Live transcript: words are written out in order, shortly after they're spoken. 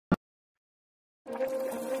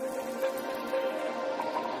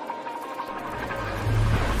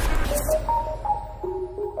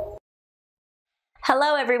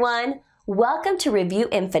Hello everyone! Welcome to Review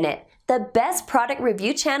Infinite, the best product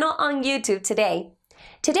review channel on YouTube today.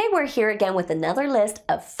 Today we're here again with another list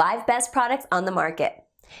of 5 best products on the market.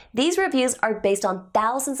 These reviews are based on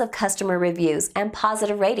thousands of customer reviews and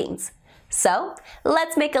positive ratings. So,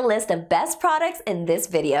 let's make a list of best products in this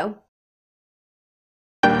video.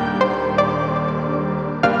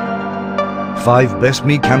 5 best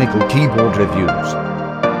mechanical keyboard reviews.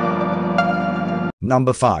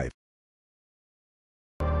 Number 5.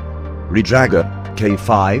 Redragon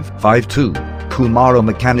K552 KUMARA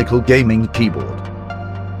Mechanical Gaming Keyboard.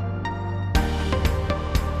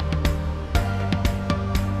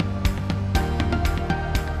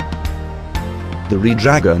 The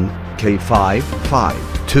Redragon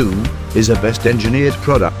K552 is a best engineered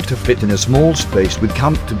product to fit in a small space with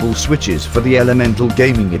comfortable switches for the elemental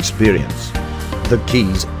gaming experience. The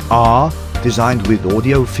keys are designed with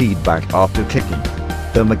audio feedback after clicking.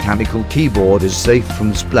 The mechanical keyboard is safe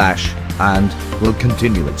from splash and will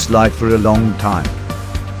continue its life for a long time.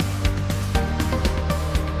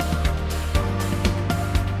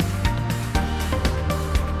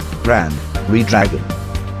 Brand: Redragon.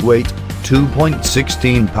 Weight: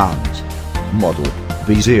 2.16 pounds. Model: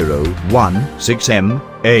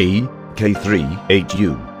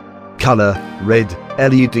 V016MA-K38U. Color: red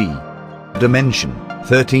LED. Dimension: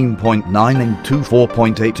 13.9 into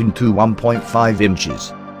 4.8 into 1.5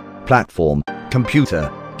 inches. Platform: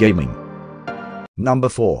 computer, gaming. Number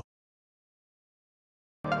 4.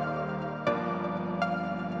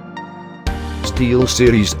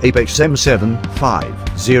 SteelSeries Apex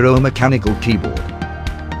M750 Mechanical Keyboard.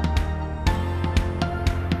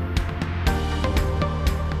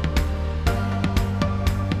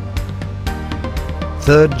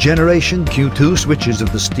 Third generation Q2 switches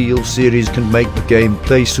of the SteelSeries can make the game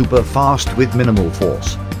play super fast with minimal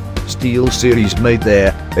force. SteelSeries made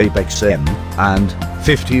their Apex M and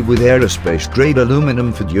 50 with aerospace grade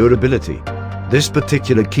aluminum for durability. This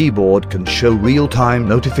particular keyboard can show real-time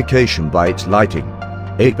notification by its lighting.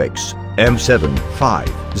 Apex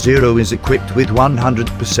M750 is equipped with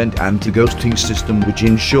 100% anti-ghosting system which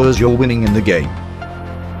ensures you're winning in the game.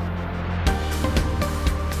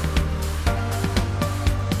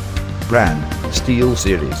 Brand: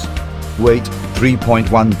 SteelSeries. Weight: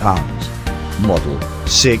 3.1 pounds. Model: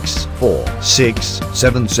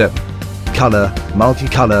 64677. Color: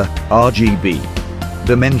 multicolor, RGB.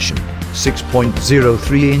 Dimension: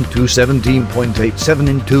 6.03 into 17.87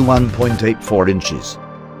 into 1.84 inches.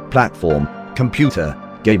 Platform: computer,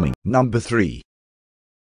 gaming. Number 3.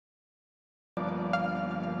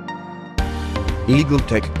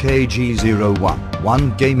 EagleTech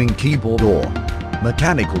KG011 Gaming Keyboard or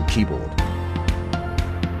Mechanical Keyboard.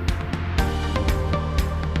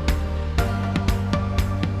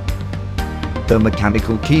 The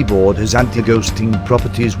mechanical keyboard has anti-ghosting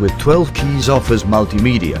properties with 12 keys, offers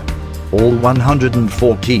multimedia. All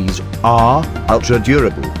 104 keys are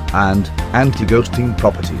ultra-durable and anti-ghosting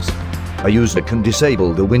properties. A user can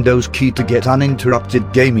disable the Windows key to get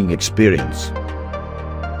uninterrupted gaming experience.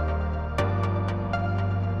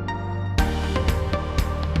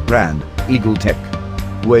 Brand: EagleTech.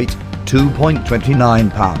 Weight: 2.29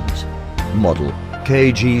 pounds. Model: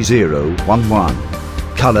 KG011.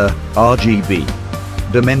 Color: RGB.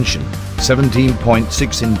 Dimension: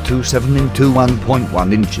 17.6 into 7 into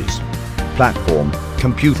 1.1 inches. Platform: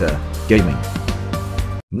 computer, gaming.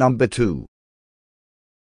 Number 2.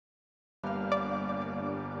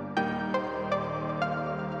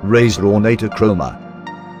 Razer Ornator Chroma.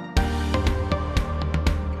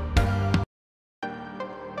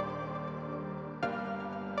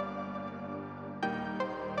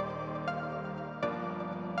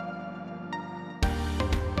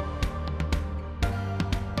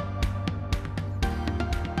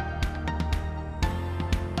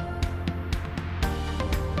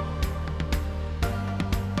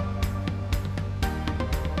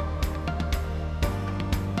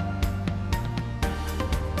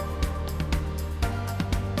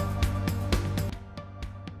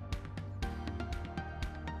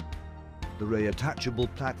 The reattachable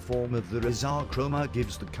platform of the Razer Chroma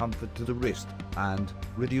gives the comfort to the wrist and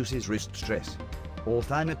reduces wrist stress.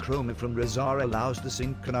 Orthana Chroma from Razer allows the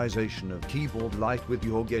synchronization of keyboard light with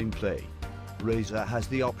your gameplay. Razer has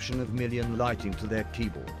the option of million lighting to their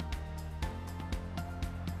keyboard.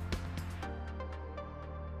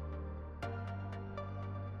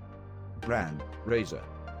 Brand: Razer.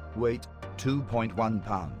 Weight: 2.1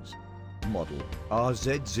 pounds. Model: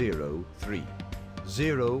 RZ03.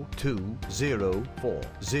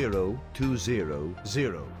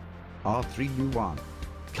 020402000. R3U1.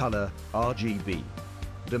 Color: RGB.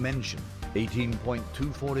 Dimension: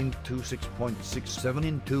 18.24 into 6.67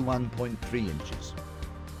 into 1.3 inches.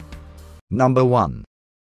 Number 1.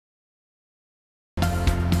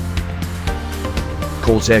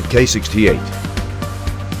 Corsair K68.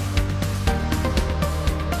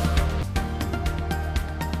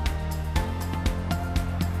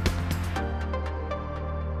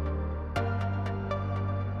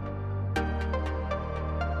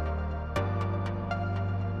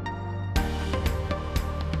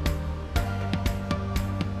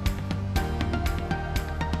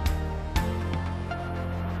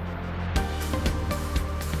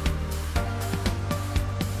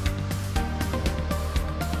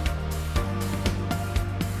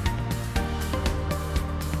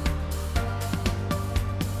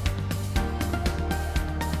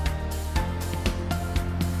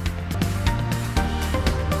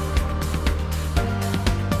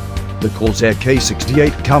 The Corsair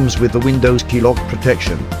K68 comes with the Windows keylogg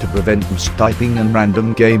protection to prevent mistyping and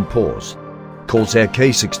random game pause. Corsair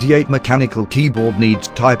K68 mechanical keyboard needs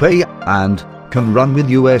Type A and can run with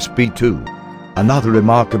USB 2. Another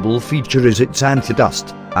remarkable feature is its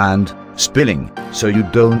anti-dust and spilling, so you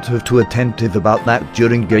don't have to be attentive about that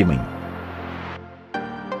during gaming.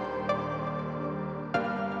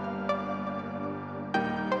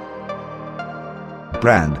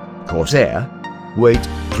 Brand, Corsair. Weight,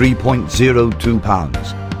 3.02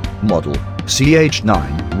 pounds. Model,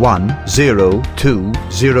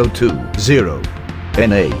 CH910220.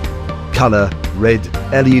 NA. Color, red,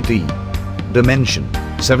 LED. Dimension,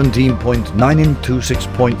 17.9 into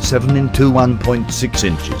 6.7 into 1.6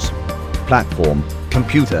 inches. Platform,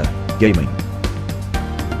 computer, gaming.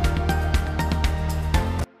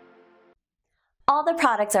 All the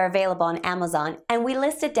products are available on Amazon, and we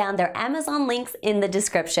listed down their Amazon links in the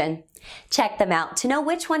description. Check them out to know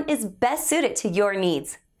which one is best suited to your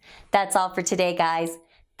needs. That's all for today, guys.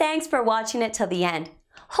 Thanks for watching it till the end.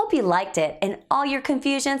 Hope you liked it and all your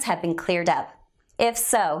confusions have been cleared up. If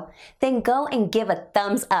so, then go and give a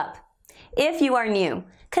thumbs up. If you are new,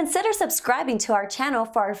 consider subscribing to our channel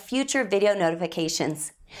for our future video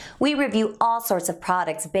notifications. We review all sorts of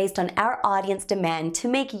products based on our audience demand to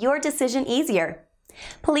make your decision easier.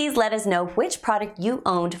 Please let us know which product you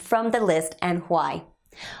owned from the list and why.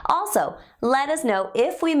 Also, let us know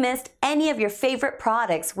if we missed any of your favorite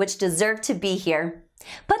products which deserve to be here.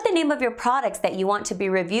 Put the name of your products that you want to be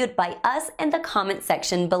reviewed by us in the comment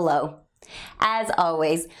section below. As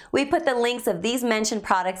always, we put the links of these mentioned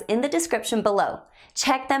products in the description below.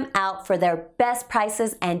 Check them out for their best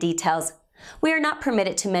prices and details. We are not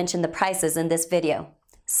permitted to mention the prices in this video.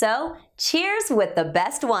 So, cheers with the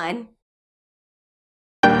best one!